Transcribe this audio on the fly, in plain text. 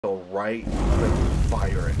Right quick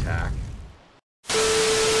fire attack.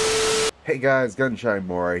 Hey guys, Gunshine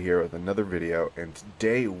Morai here with another video, and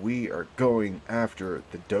today we are going after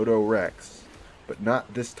the DodoRex, but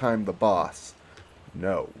not this time the boss.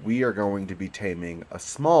 No, we are going to be taming a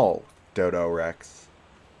small DodoRex,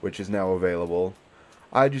 which is now available.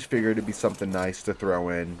 I just figured it'd be something nice to throw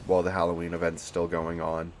in while the Halloween event's still going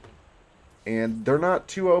on. And they're not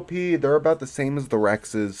too OP, they're about the same as the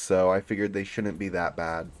Rexes, so I figured they shouldn't be that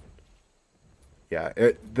bad. Yeah,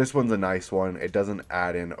 this one's a nice one. It doesn't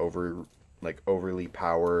add in overly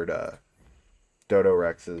powered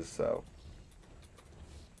DodoRexes, so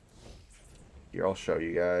here I'll show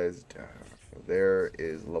you guys. There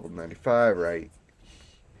is level 95, right?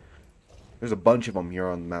 There's a bunch of them here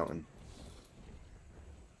on the mountain.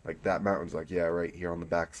 Like that mountain's like, yeah, right here on the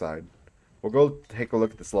backside. We'll go take a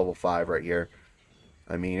look at this level 5 right here.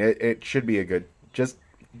 I mean, it should be a good, just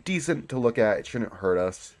decent to look at. It shouldn't hurt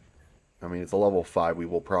us. I mean, it's a level 5. We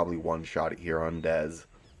will probably one-shot it here on Dez.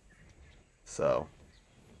 So,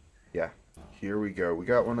 yeah. Here we go. We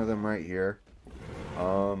got one of them right here.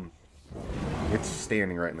 It's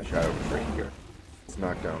standing right in the shadow right here. Let's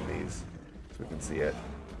knock down these so we can see it.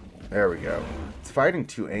 There we go. It's fighting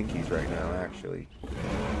two Ankies right now, actually.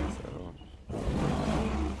 So,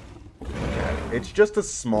 okay. It's just a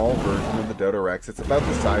small version of the DodoRex. It's about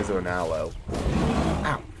the size of an aloe.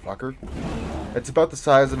 Ow, fucker. It's about the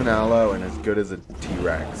size of an aloe and as good as a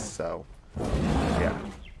T-Rex, so, yeah.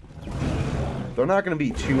 They're not going to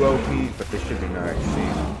be too OP, but they should be nice, see?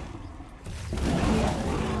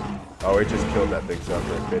 Oh, it just killed that big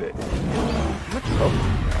sucker and bit it. How much health did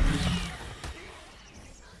you have?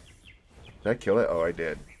 Did I kill it? Oh, I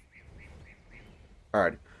did.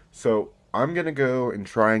 Alright, so I'm going to go and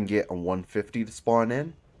try and get a 150 to spawn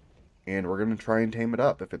in, and we're going to try and tame it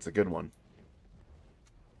up if it's a good one.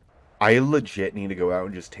 I legit need to go out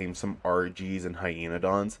and just tame some RGs and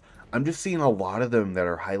Hyenodons. I'm just seeing a lot of them that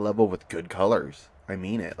are high level with good colors. I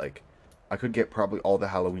mean it. Like, I could get probably all the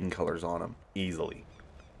Halloween colors on them easily.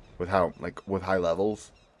 With high levels.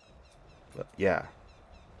 But, yeah.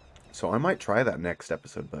 So, I might try that next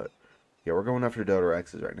episode, but, yeah, we're going after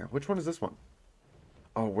DodoRexes right now. Which one is this one?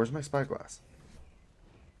 Oh, where's my spyglass?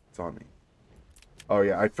 It's on me. Oh,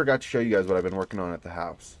 yeah, I forgot to show you guys what I've been working on at the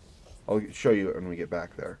house. I'll show you when we get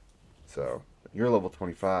back there. So, you're level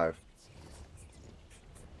 25.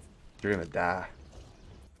 You're gonna die.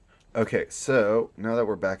 Okay, so, now that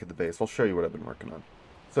we're back at the base, I'll show you what I've been working on.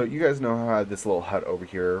 So, you guys know how I had this little hut over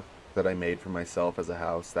here that I made for myself as a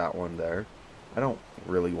house, that one there. I don't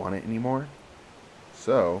really want it anymore.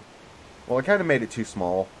 So, well, I kind of made it too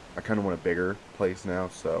small. I kind of want a bigger place now,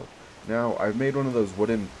 so now I've made one of those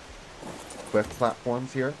wooden cliff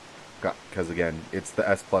platforms here. Because, again, it's the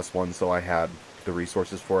S+ one, so I had the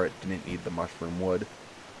resources for it, didn't need the mushroom wood,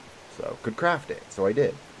 so could craft it, so I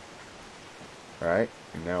did. Alright,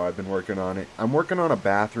 and now I've been working on it. I'm working on a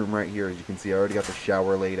bathroom right here. As you can see, I already got the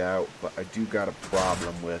shower laid out, but I do got a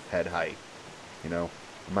problem with head height. You know,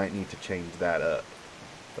 I might need to change that up.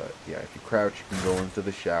 But yeah, if you crouch, you can go into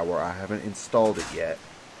the shower. I haven't installed it yet.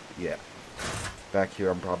 Yeah. Back here,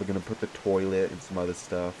 I'm probably going to put the toilet and some other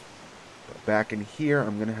stuff. But back in here,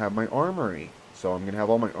 I'm going to have my armory. So I'm going to have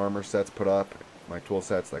all my armor sets put up. My tool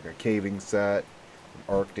sets, like a caving set, an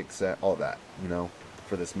arctic set, all that, you know,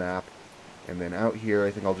 for this map. And then out here,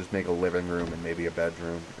 I think I'll just make a living room and maybe a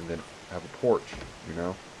bedroom, and then have a porch, you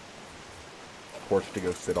know? A porch to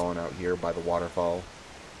go sit on out here by the waterfall.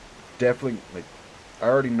 Definitely, like, I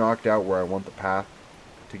already knocked out where I want the path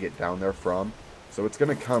to get down there from. So it's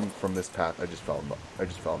going to come from this path. I just fell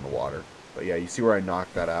in the water. But yeah, you see where I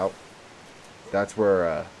knocked that out? That's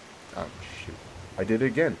where, oh, shoot. I did it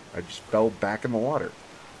again. I just fell back in the water.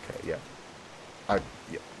 Okay, yeah.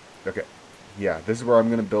 Yeah. Okay. Yeah, this is where I'm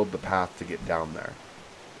going to build the path to get down there.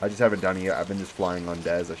 I just haven't done it yet. I've been just flying on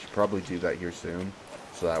Dez. I should probably do that here soon.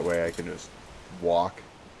 So that way I can just walk.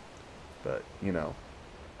 But, you know,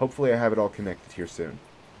 hopefully I have it all connected here soon.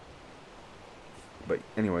 But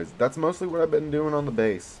anyways, that's mostly what I've been doing on the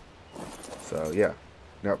base. So, yeah.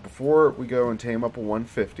 Now, before we go and tame up a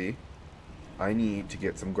 150, I need to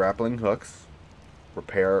get some grappling hooks,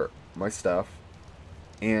 repair my stuff,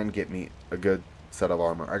 and get me a good set of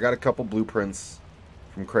armor. I got a couple blueprints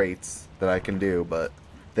from crates that I can do, but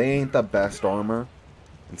they ain't the best armor,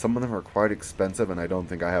 and some of them are quite expensive, and I don't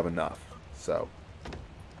think I have enough. So,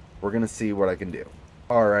 we're gonna see what I can do.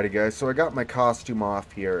 Alrighty guys, so I got my costume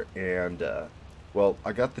off here, and well,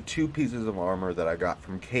 I got the 2 pieces of armor that I got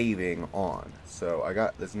from caving on. So I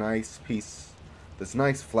got this nice piece, this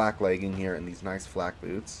nice flak legging here, and these nice flak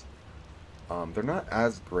boots. They're not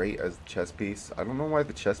as great as the chest piece. I don't know why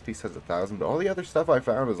the chest piece has 1,000, but all the other stuff I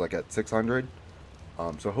found is like at 600.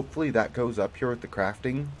 So hopefully that goes up here with the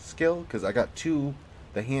crafting skill, because I got two,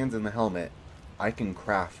 the hands and the helmet. I can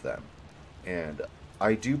craft them, and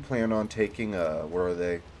I do plan on taking what are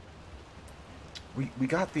they? We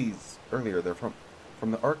got these earlier. They're from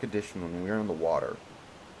the Ark Edition when we were in the water.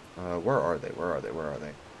 Where are they? Where are they? Where are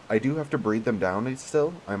they? I do have to breed them down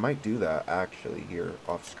still. I might do that actually here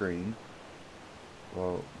off screen.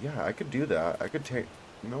 Well, yeah, I could do that. I could take...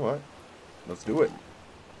 You know what? Let's do it.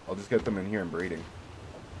 I'll just get them in here and breeding.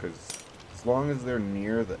 Because as long as they're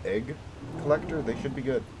near the egg collector, they should be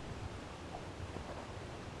good.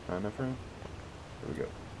 Not enough room? There we go.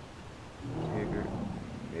 Behavior.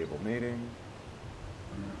 Enable mating.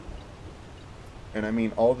 And I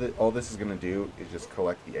mean, all this is going to do is just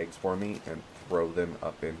collect the eggs for me and throw them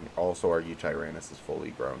up in... Also, our Eutyranus is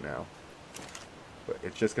fully grown now. But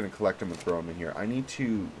it's just going to collect them and throw them in here. I need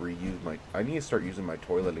to reuse my... I need to start using my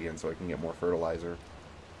toilet again so I can get more fertilizer.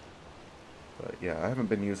 But yeah, I haven't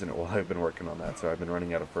been using it while I've been working on that, so I've been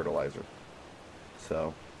running out of fertilizer.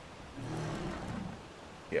 So,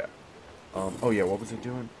 yeah. Oh yeah, what was it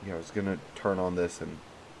doing? Yeah, I was going to turn on this and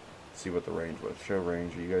see what the range was. Show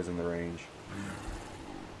range. Are you guys in the range?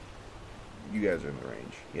 You guys are in the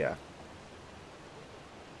range. Yeah.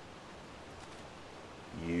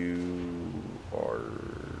 You are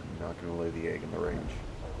not going to lay the egg in the range.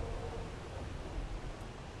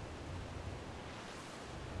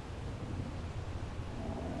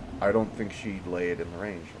 I don't think she'd lay it in the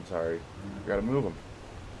range. I'm sorry. You gotta move them.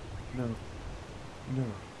 No. No.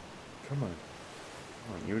 Come on.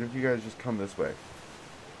 Come on. Even if you guys just come this way.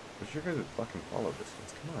 What's your guys' fucking follow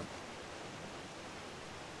distance? Come on.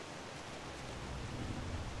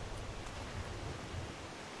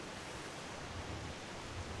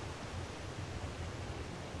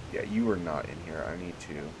 Yeah, you are not in here. I need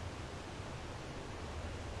to...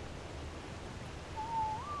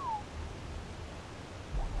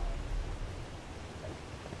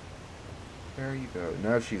 There you go.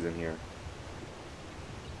 Now she's in here.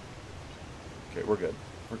 Okay, we're good.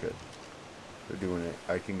 We're good. They're doing it.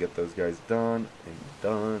 I can get those guys done and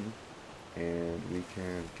done. And we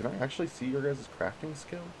can... Can I actually see your guys' crafting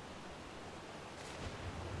skill?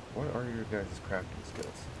 What are your guys' crafting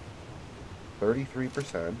skills?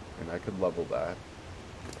 33%, and I could level that.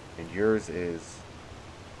 And yours is...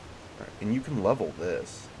 Right, and you can level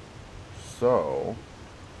this. So...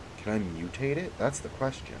 Can I mutate it? That's the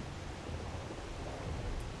question.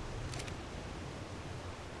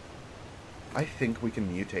 I think we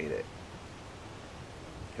can mutate it.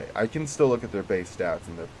 Okay, I can still look at their base stats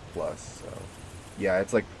and their plus, so... Yeah,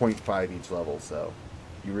 it's like 0.5 each level, so...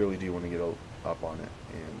 You really do want to get up on it,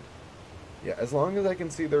 and... Yeah, as long as I can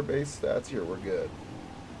see their base stats here, we're good.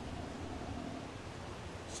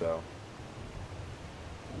 So...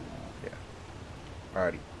 Yeah.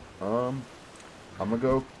 Alrighty. I'm gonna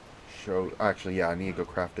go show... Actually, yeah, I need to go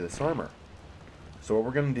craft this armor. So what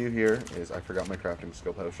we're gonna do here is... I forgot my crafting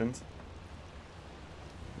skill potions.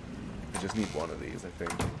 I just need one of these, I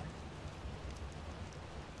think.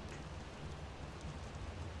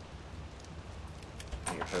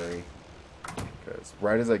 I need to hurry. Because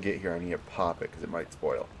right as I get here, I need to pop it because it might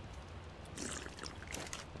spoil. There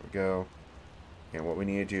we go. And what we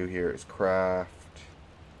need to do here is craft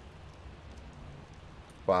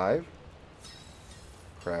 5.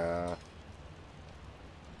 Craft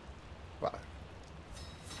 5.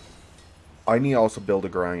 I need to also build a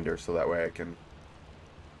grinder so that way I can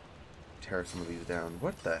tear some of these down.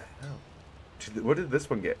 What the hell? What did this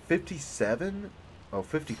one get? 57? Oh,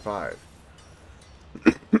 55.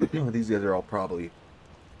 These guys are all probably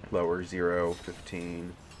lower. 0,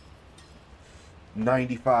 15.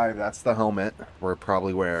 95, that's the helmet we're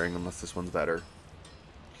probably wearing, unless this one's better.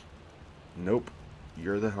 Nope.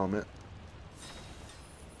 You're the helmet.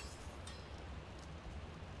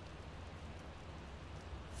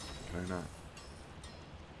 Can I not?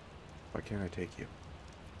 Why can't I take you?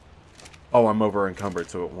 Oh, I'm over encumbered,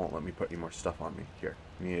 so it won't let me put any more stuff on me. Here,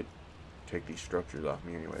 I need to take these structures off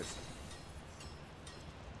me anyways.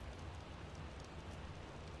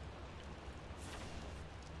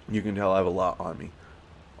 You can tell I have a lot on me.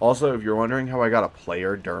 Also, if you're wondering how I got a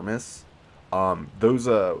player dermis, those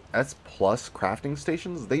S plus crafting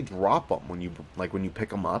stations, they drop them when you pick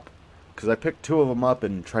them up. Because I picked 2 of them up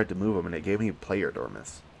and tried to move them, and it gave me player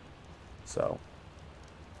dermis. So,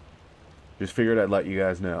 just figured I'd let you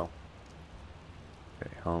guys know.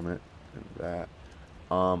 Okay, helmet and that.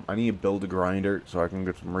 I need to build a grinder so I can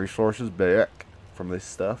get some resources back from this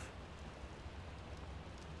stuff.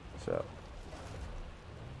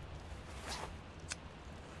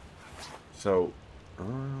 So,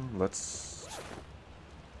 let's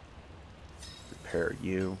repair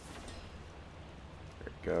you.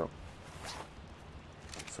 There we go.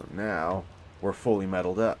 So now we're fully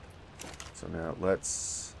metaled up. So now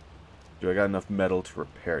let's... Do I got enough metal to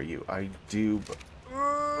repair you? I do, but...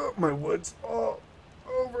 my wood's all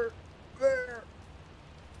over there.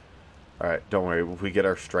 Alright, don't worry. We get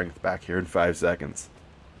our strength back here in 5 seconds.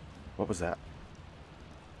 What was that?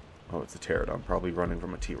 Oh, it's a pterodon. Probably running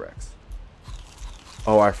from a T-Rex.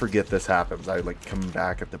 Oh, I forget this happens. I, like, come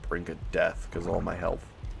back at the brink of death because all my health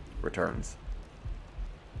returns.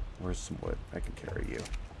 Where's some wood? I can carry you.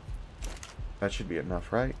 That should be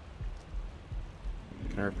enough, right?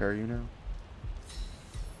 Can I repair you now?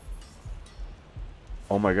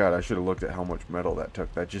 Oh my god, I should have looked at how much metal that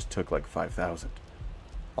took. That just took like 5,000.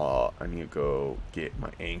 I need to go get my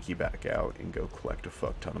Anki back out and go collect a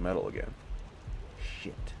fuck ton of metal again.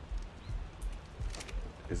 Shit.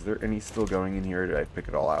 Is there any still going in here, or did I pick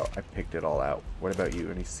it all out? I picked it all out. What about you?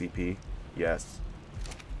 Any CP? Yes.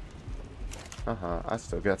 I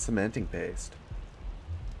still got cementing paste.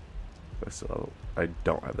 So I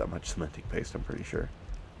don't have that much cementing paste, I'm pretty sure.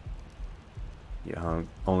 Yeah,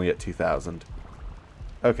 only at 2,000.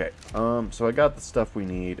 Okay, so I got the stuff we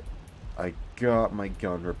need. I got my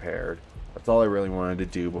gun repaired. That's all I really wanted to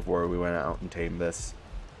do before we went out and tamed this.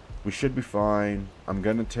 We should be fine. I'm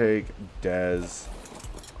gonna take Dez.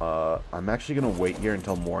 I'm actually gonna wait here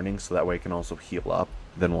until morning so that way I can also heal up.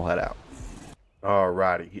 Then we'll head out.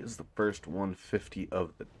 Alrighty, here's the first 150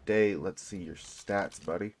 of the day. Let's see your stats,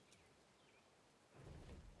 buddy.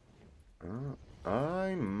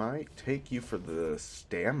 I might take you for the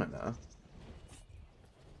stamina.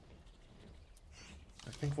 I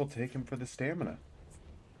think we'll take him for the stamina.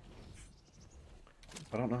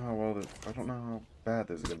 I don't know how well this, I don't know how bad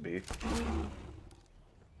this is gonna be.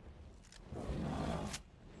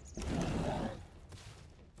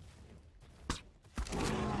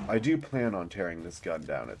 I do plan on tearing this gun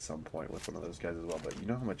down at some point with one of those guys as well, but you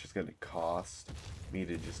know how much it's gonna cost me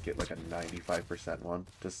to just get like a 95% one?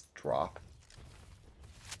 Just drop.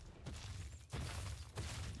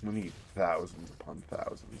 I need thousands upon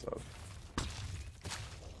thousands of.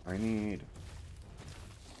 I need...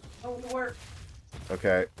 Oh, work.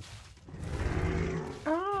 Okay.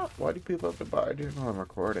 Ah, why do people have to buy? I didn't know I'm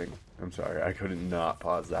recording. I'm sorry, I couldn't not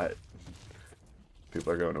pause that.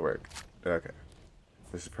 People are going to work. Okay.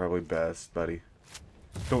 This is probably best, buddy.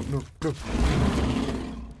 Don't, no, no.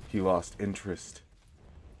 He lost interest.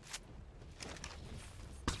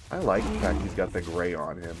 I like the fact he's got the gray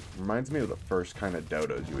on him. Reminds me of the first kind of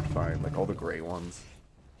dodos you would find, like all the gray ones.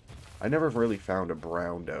 I never really found a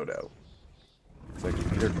brown dodo. It's like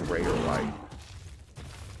either gray or white.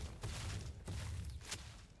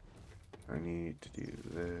 I need to do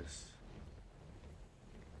this.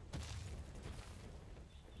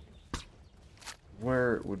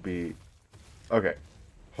 Where would be... Okay,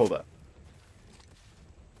 hold up.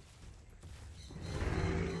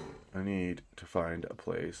 I need to find a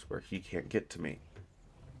place where he can't get to me.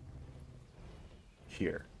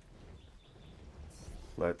 Here.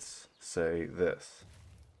 Let's say this.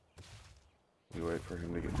 We wait for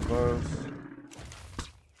him to get close.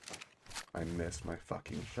 I missed my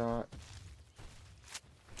fucking shot.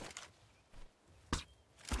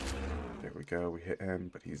 There we go, we hit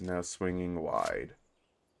him, but he's now swinging wide.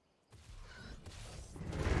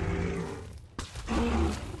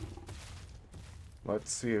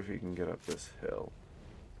 Let's see if he can get up this hill.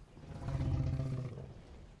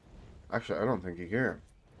 Actually, I don't think he can.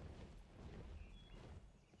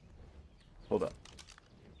 Hold up.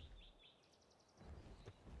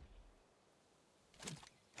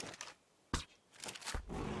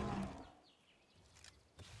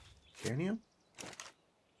 Can you?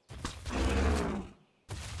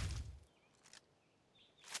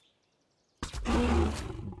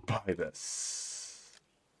 Buy this.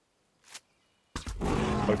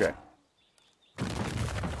 Okay.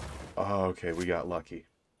 Oh, okay, we got lucky.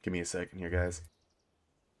 Give me a second here, guys.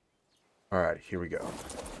 Alright, here we go.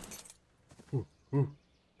 Ooh, ooh,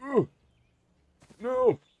 ooh.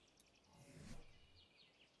 No!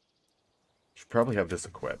 Should probably have this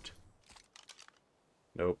equipped.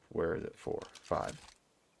 Nope, where is it? 4, 5.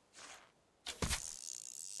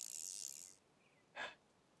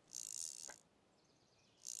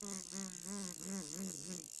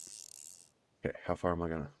 Okay, how far am I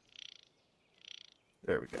gonna...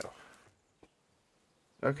 There we go.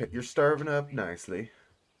 Okay, you're starving up nicely.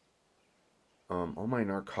 All my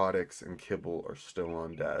narcotics and kibble are still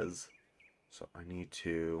on Dez. So I need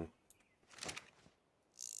to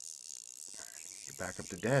get back up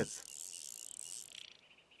to Dez.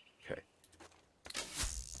 Okay.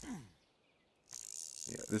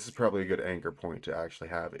 Yeah, this is probably a good anchor point to actually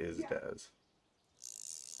have is Yeah. Des.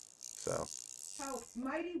 So. How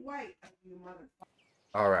mighty white of you, motherfucker.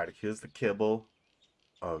 Alright, here's the kibble.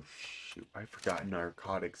 Oh, shoot. I forgot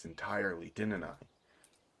narcotics entirely, didn't I?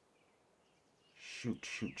 Shoot,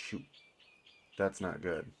 shoot, shoot. That's not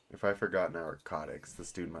good. If I forgot narcotics,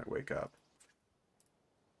 this dude might wake up.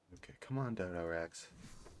 Okay, come on, DodoRex.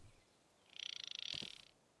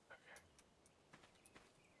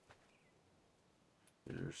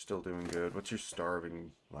 You're still doing good. What's your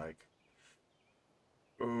starving like?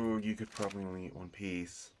 Oh, you could probably only eat one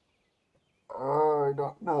piece. Oh, I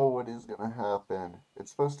don't know what is gonna happen.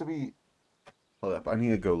 It's supposed to be... Hold up, I need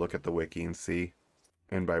to go look at the wiki and see.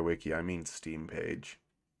 And by wiki, I mean Steam page.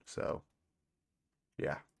 So,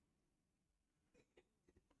 yeah.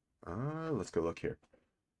 Let's go look here.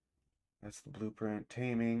 That's the blueprint.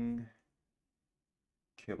 Taming.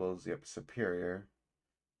 Kibbles, yep, superior.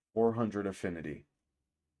 400 affinity.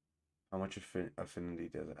 How much affinity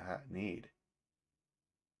does it need?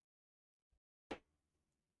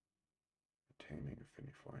 Taming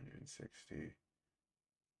affinity 460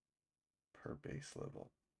 per base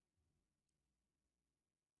level.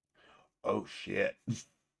 Oh shit. This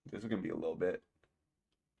is gonna be a little bit.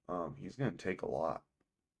 He's gonna take a lot.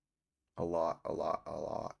 A lot, a lot, a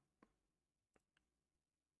lot.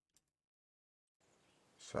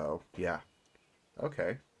 So, yeah.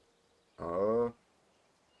 Okay. Uh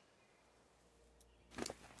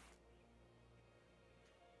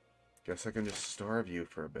Guess I can just starve you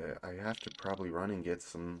for a bit. I have to probably run and get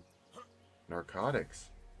some narcotics.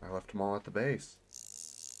 I left them all at the base.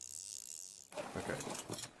 Okay.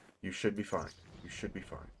 You should be fine. You should be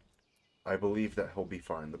fine. I believe that he'll be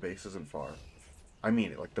fine. The base isn't far. I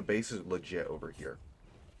mean it. Like, the base is legit over here.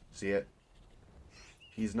 See it?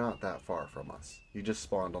 He's not that far from us. He just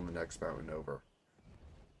spawned on the next mountain over.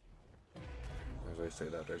 As I say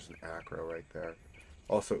that, there's an acro right there.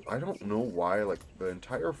 Also, I don't know why, like, the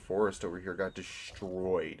entire forest over here got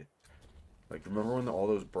destroyed. Like, remember when all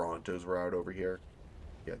those Brontos were out over here?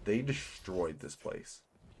 Yeah, they destroyed this place.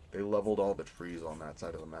 They leveled all the trees on that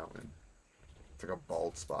side of the mountain. It's like a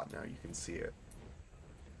bald spot now. You can see it.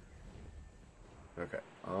 Okay.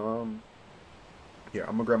 Here,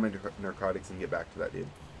 I'm gonna grab my narcotics and get back to that dude.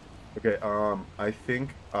 Okay, I think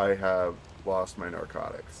I have lost my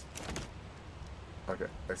narcotics. Okay,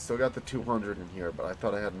 I still got the 200 in here, but I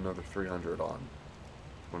thought I had another 300 on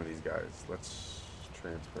one of these guys. Let's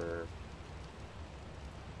transfer.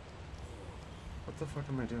 What the fuck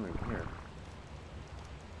am I doing here?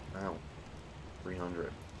 Ow.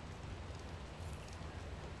 300.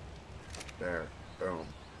 There. Boom.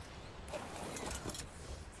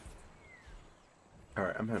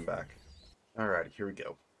 Alright, I'm heading back. Alright, here we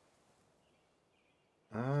go.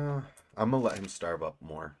 I'm gonna let him starve up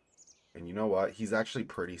more. And you know what? He's actually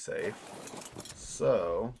pretty safe.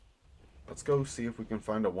 So, let's go see if we can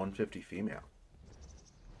find a 150 female.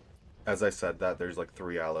 As I said that, there's like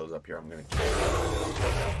 3 aloes up here I'm gonna kill.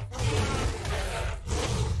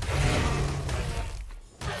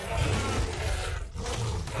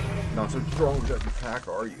 Not so strong to attack,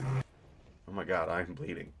 are you? Oh my god, I am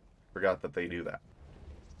bleeding. Forgot that they do that.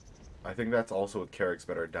 I think that's also with Carrick's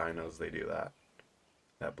better dinos, they do that.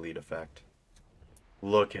 That bleed effect.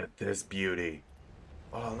 Look at this beauty.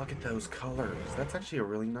 Oh, look at those colors. That's actually a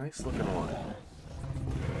really nice looking one.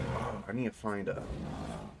 Oh, I need to find a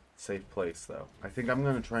safe place, though. I think I'm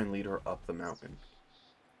going to try and lead her up the mountain.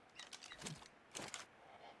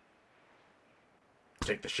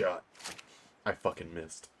 Take the shot. I fucking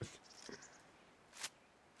missed.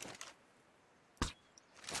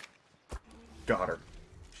 Got her.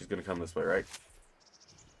 She's going to come this way, right?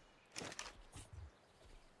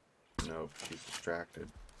 Nope, she's distracted.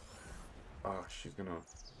 Oh, she's going to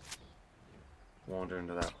wander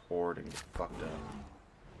into that horde and get fucked up.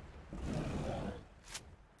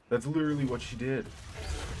 That's literally what she did.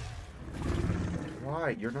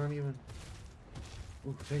 Why? You're not even...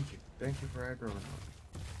 Ooh, thank you. Thank you for aggroing on me.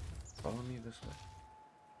 Follow me this way.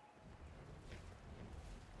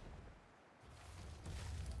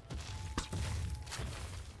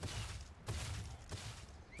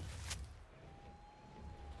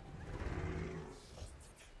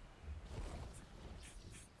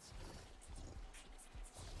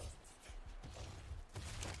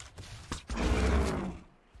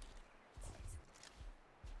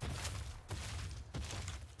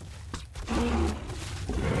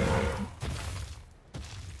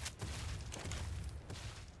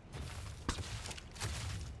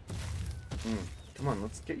 Come on,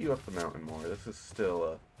 let's get you up the mountain more. This is still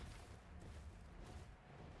a...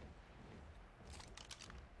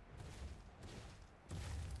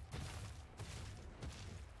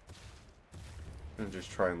 And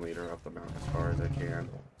just try and lead her up the mountain as far as I can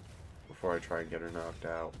before I try and get her knocked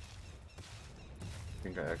out. I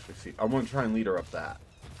think I actually see. I want to try and lead her up that.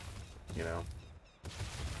 You know?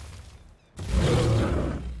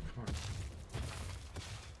 Come on.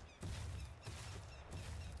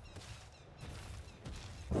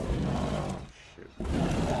 Oh, shoot.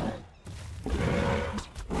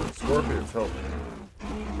 Scorpions help me. I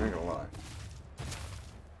ain't gonna lie.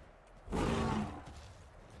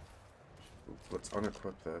 Let's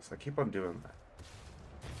unequip this. I keep on doing that.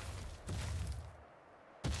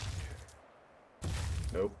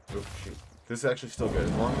 Nope. Oh, shoot. This is actually still good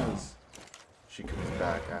as long as she comes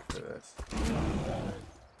back after this.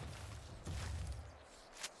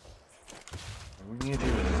 What we need to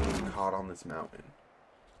do is just get caught on this mountain.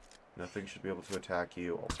 Nothing should be able to attack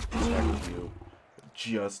you. I'll protect you.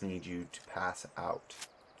 Just need you to pass out.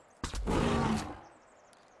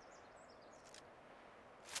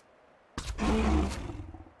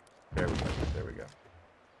 There we go. There we go.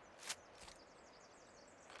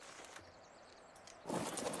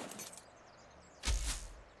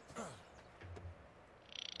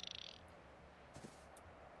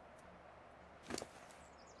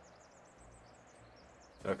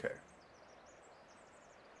 Okay.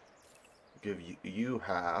 Give you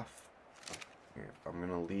half. I'm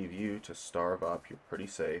gonna leave you to starve up. You're pretty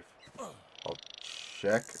safe. I'll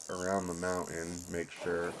check around the mountain, make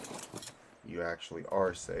sure you actually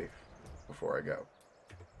are safe before I go.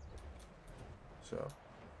 So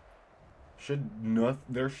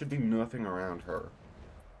there should be nothing around her.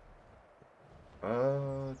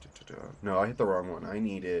 No, I hit the wrong one. I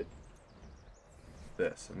needed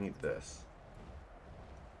this. I need this.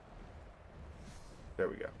 There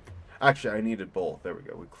we go. Actually, I needed both. There we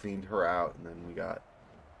go. We cleaned her out, and then we got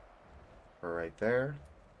her right there.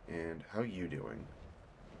 And how you doing?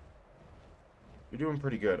 You're doing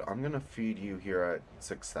pretty good. I'm going to feed you here at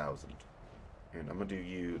 6,000. And I'm going to do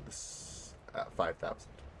you this at 5,000.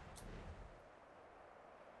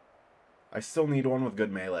 I still need one with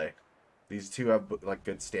good melee. These two have like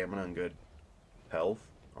good stamina and good health,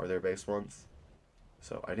 are their base ones.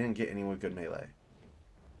 So I didn't get any with good melee.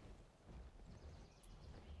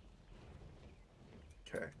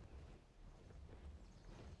 Okay.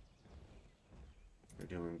 You're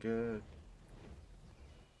doing good.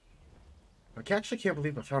 I actually can't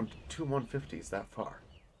believe I found two 150s that far.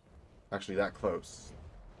 Actually, that close.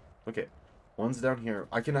 Okay. One's down here.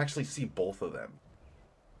 I can actually see both of them.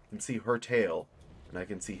 I can see her tail, and I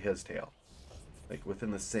can see his tail. Like,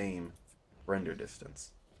 within the same render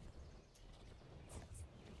distance.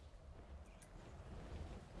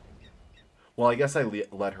 Well, I guess I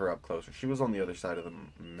let her up closer. She was on the other side of the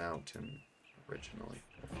mountain originally.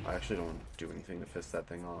 I actually don't do anything to piss that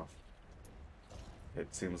thing off.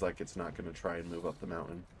 It seems like it's not going to try and move up the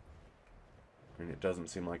mountain. And it doesn't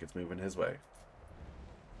seem like it's moving his way.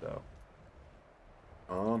 So.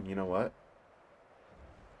 You know what?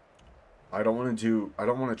 I don't want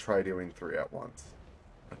to try doing 3 at once.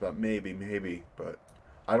 I thought maybe, but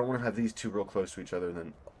I don't want to have these two real close to each other and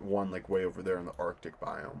then one like way over there in the Arctic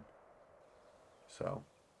biome. So,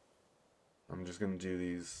 I'm just going to do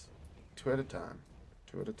these 2 at a time.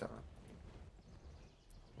 2 at a time.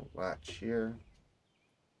 We'll latch here.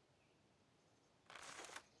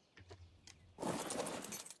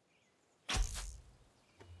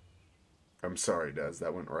 I'm sorry, Des.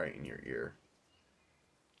 That went right in your ear.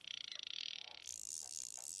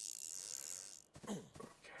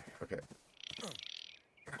 Okay.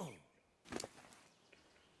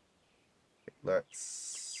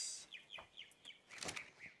 Let's...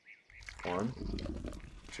 1,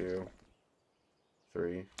 2,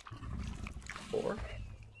 3, 4.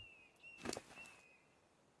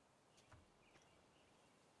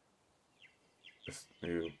 Just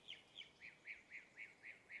new.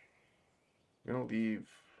 I'm gonna leave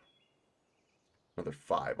another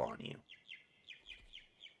 5 on you.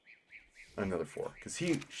 Another 4, because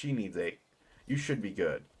she needs 8. You should be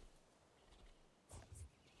good.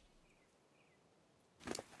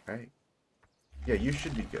 Right? Yeah, you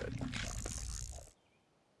should be good.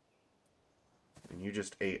 And you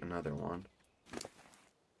just ate another one.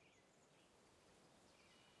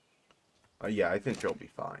 Yeah, I think you'll be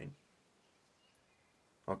fine.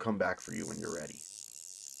 I'll come back for you when you're ready.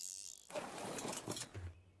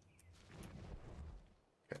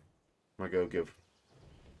 Okay. I'm gonna go give...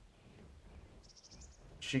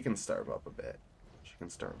 She can starve up a bit. She can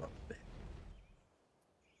starve up a bit.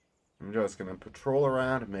 I'm just gonna patrol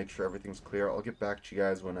around and make sure everything's clear. I'll get back to you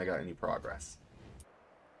guys when I got any progress.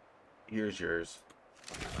 Here's yours.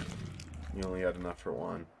 You only had enough for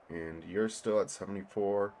 1. And you're still at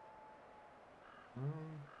 74.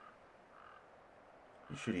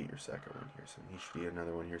 You should eat your second one here soon. He should eat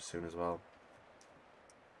another one here soon as well.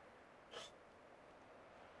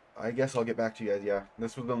 I guess I'll get back to you guys. Yeah,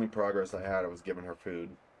 this was the only progress I had. I was giving her food.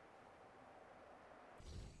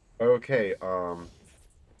 Okay,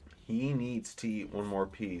 he needs to eat one more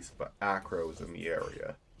piece, but Acro's in the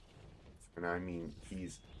area. And I mean,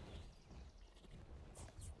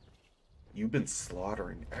 you've been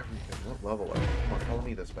slaughtering everything. What level are you? Come on, follow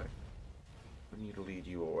me this way. I need to lead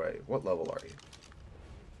you away. What level are you?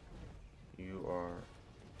 You are...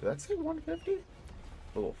 Did that say 150?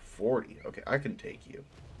 Level 40. Okay, I can take you.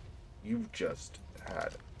 You've just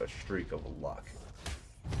had a streak of luck.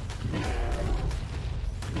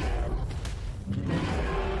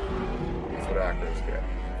 That's what actors get.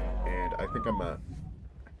 And I think I'm a...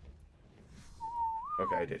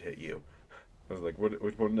 Okay, I did hit you. I was like,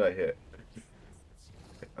 which one did I hit?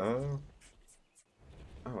 Oh,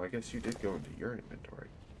 I guess you did go into your inventory.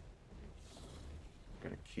 I'm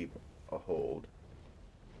gonna keep a hold.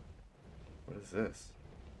 What is this?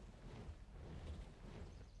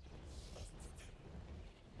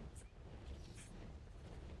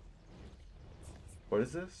 What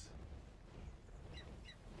is this?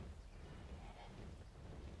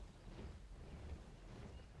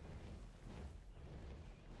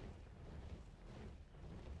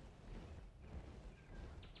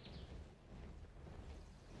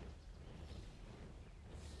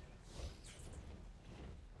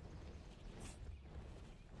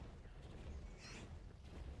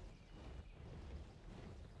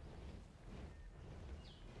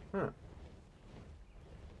 Huh.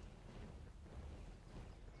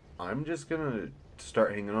 I'm just gonna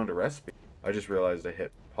start hanging on to recipe. I just realized I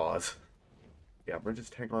hit pause. Yeah, I'm gonna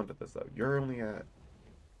just hang on to this though. You're only at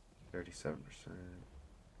 37%.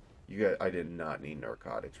 You guys, I did not need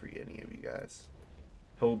narcotics for any of you guys.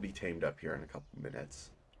 He'll be tamed up here in a couple minutes.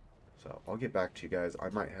 So I'll get back to you guys. I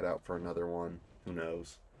might head out for another one. Who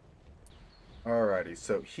knows? Alrighty,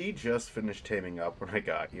 so he just finished taming up when I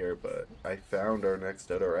got here, but I found our next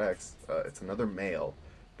DodoRex. It's another male,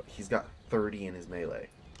 but he's got 30 in his melee.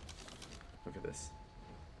 Look at this.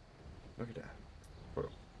 Look at that. Whoa,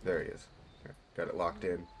 there he is. Got it locked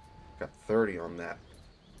in. Got 30 on that.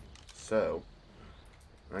 So,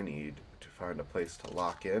 I need to find a place to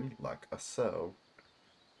lock in, like a so.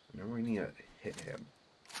 And then we need to hit him.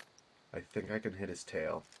 I think I can hit his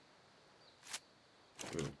tail.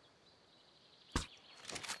 Ooh.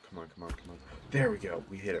 Come on, come on, come on. There we go.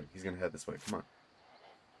 We hit him. He's gonna head this way. Come on.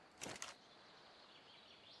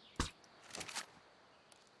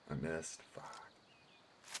 I missed. Fuck.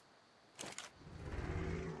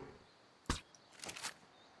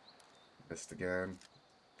 Missed again.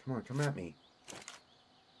 Come on, come at me.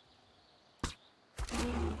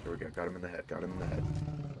 Here we go. Got him in the head. Got him in the head.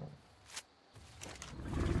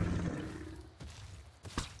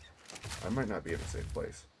 I might not be in a safe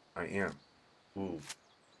place. I am. Ooh.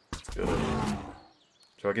 That's good.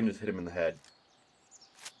 So I can just hit him in the head.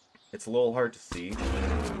 It's a little hard to see,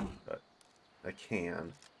 but I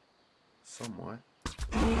can. Somewhat.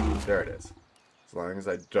 There it is. As long as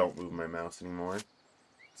I don't move my mouse anymore.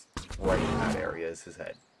 Right in that area is his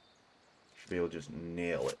head. Should be able to just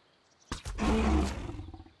nail it. As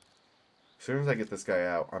soon as I get this guy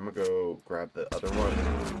out, I'm gonna go grab the other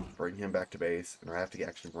one, bring him back to base, and I have to get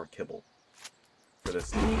actually more kibble for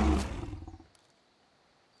this team.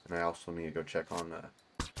 And I also need to go check on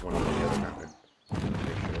one on the other mountain.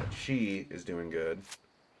 Make sure that she is doing good.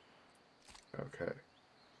 Okay.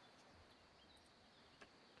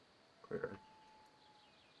 Clear.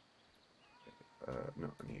 No,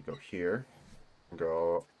 I need to go here.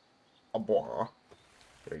 Go. Blah.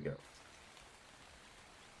 There you go.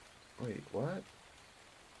 Wait, what?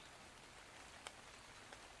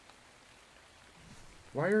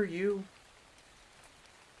 Why are you...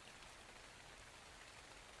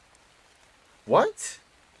 What?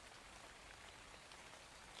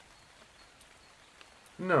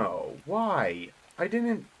 No, why? I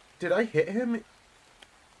didn't... Did I hit him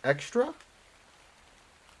extra?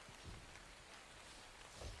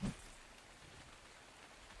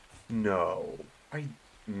 No. I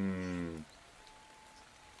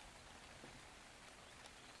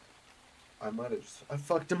might have just... I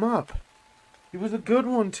fucked him up. He was a good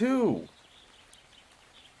one, too.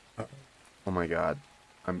 Oh my god.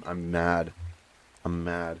 I'm mad. I'm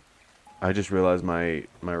mad. I just realized my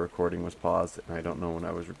recording was paused, and I don't know when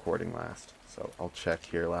I was recording last. So I'll check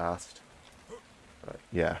here last. But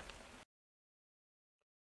yeah.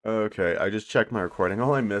 Okay, I just checked my recording.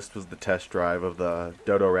 All I missed was the test drive of the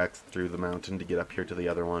DodoRex through the mountain to get up here to the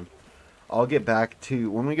other one. I'll get back to...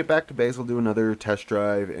 When we get back to base, we'll do another test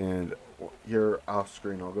drive, and You're off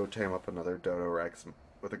screen. I'll go tame up another DodoRex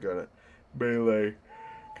with a good melee.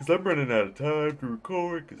 Because I'm running out of time to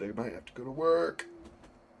record because I might have to go to work.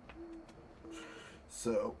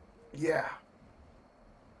 So, yeah.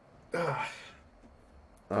 Ugh.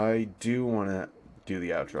 I do want to do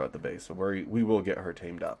the outro at the base. So we will get her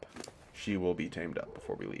tamed up. She will be tamed up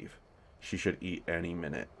before we leave. She should eat any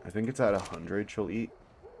minute. I think it's at 100 she'll eat.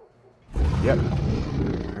 Yep.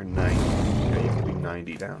 Or 90. Yeah, you can be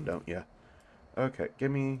 90 down, don't you? Okay,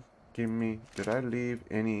 give me. Did I leave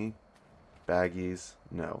any baggies?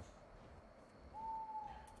 No.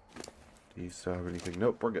 Do you still have anything?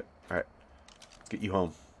 Nope, we're good. Alright. Let's get you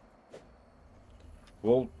home.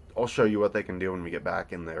 I'll show you what they can do when we get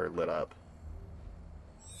back in there lit up.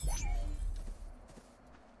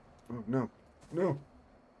 Oh, no. No.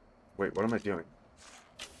 Wait, what am I doing?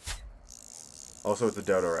 Also, it's a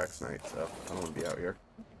DodoRex night, so I don't want to be out here.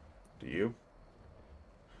 Do you?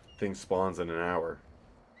 Thing spawns in an hour.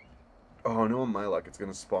 Oh, no, on my luck, it's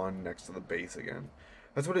going to spawn next to the base again.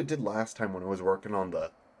 That's what it did last time when I was working on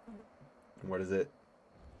the... What is it?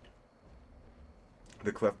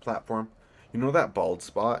 The cliff platform. You know that bald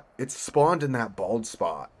spot? It spawned in that bald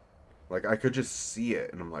spot. Like, I could just see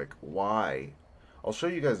it, and I'm like, why? I'll show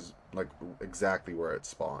you guys, like, exactly where it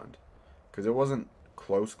spawned. Because it wasn't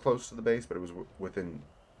close to the base, but it was within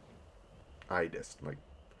eye distance. Like,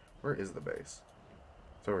 where is the base?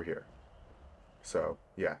 It's over here. So,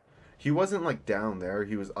 yeah. He wasn't, like, down there.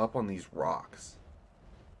 He was up on these rocks.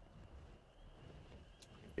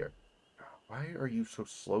 Here. Why are you so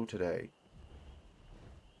slow today?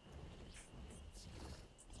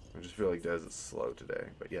 I just feel like Dez is slow today.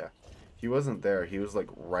 But, yeah. He wasn't there. He was, like,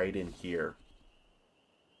 right in here.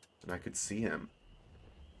 And I could see him.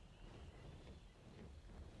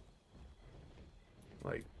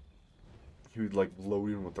 Like, he would, like, load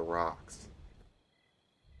in with the rocks.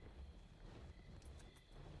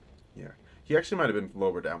 Yeah. He actually might have been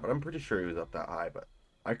lower down, but I'm pretty sure he was up that high. But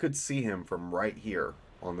I could see him from right here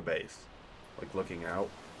on the base. Like, looking out.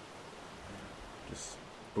 Just,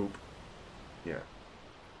 boop. Yeah.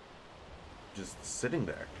 Just sitting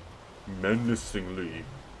there. Menacingly.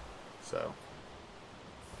 So.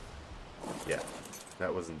 Yeah.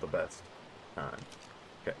 That wasn't the best time.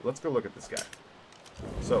 Okay, let's go look at this guy.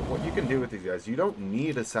 So, what you can do with these guys, you don't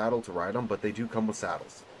need a saddle to ride them, but they do come with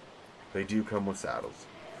saddles. They do come with saddles.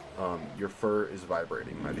 Your fur is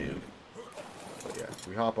vibrating, my dude. But yeah,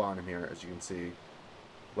 we hop on him here, as you can see.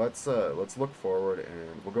 Let's look forward,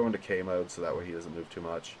 and we'll go into K mode, so that way he doesn't move too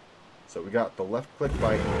much. So we got the left click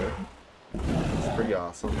bite here. It's pretty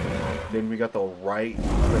awesome. Then we got the right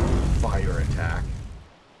click fire attack.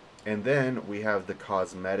 And then we have the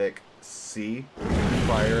cosmetic C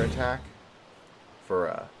fire attack.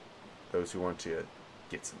 For those who want to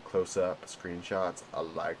get some close-up screenshots, I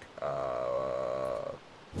like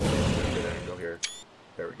good angle here.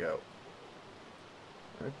 There we go.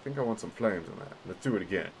 I think I want some flames on that. Let's do it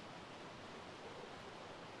again.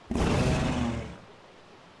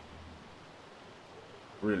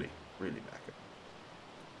 Really back it.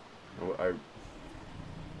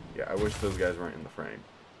 Yeah, I wish those guys weren't in the frame.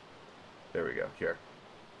 There we go. Here,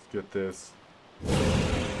 let's get this.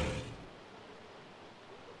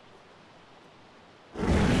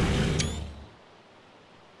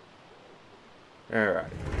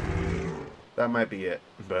 Alright. That might be it.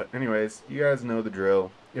 But anyways, you guys know the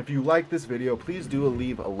drill. If you like this video, please do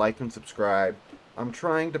leave a like and subscribe. I'm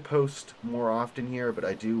trying to post more often here, but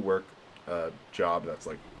I do work a job that's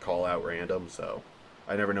like call out random, so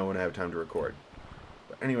I never know when I have time to record.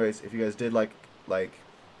 But anyways, if you guys did like the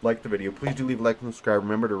video, please do leave a like and subscribe.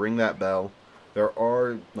 Remember to ring that bell. There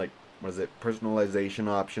are, like, what is it, personalization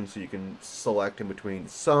options, so you can select in between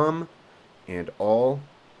some and all.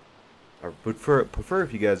 I would prefer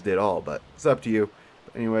if you guys did all, but it's up to you.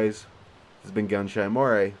 But anyways, this has been Gunshy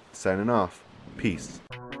More, signing off. Peace.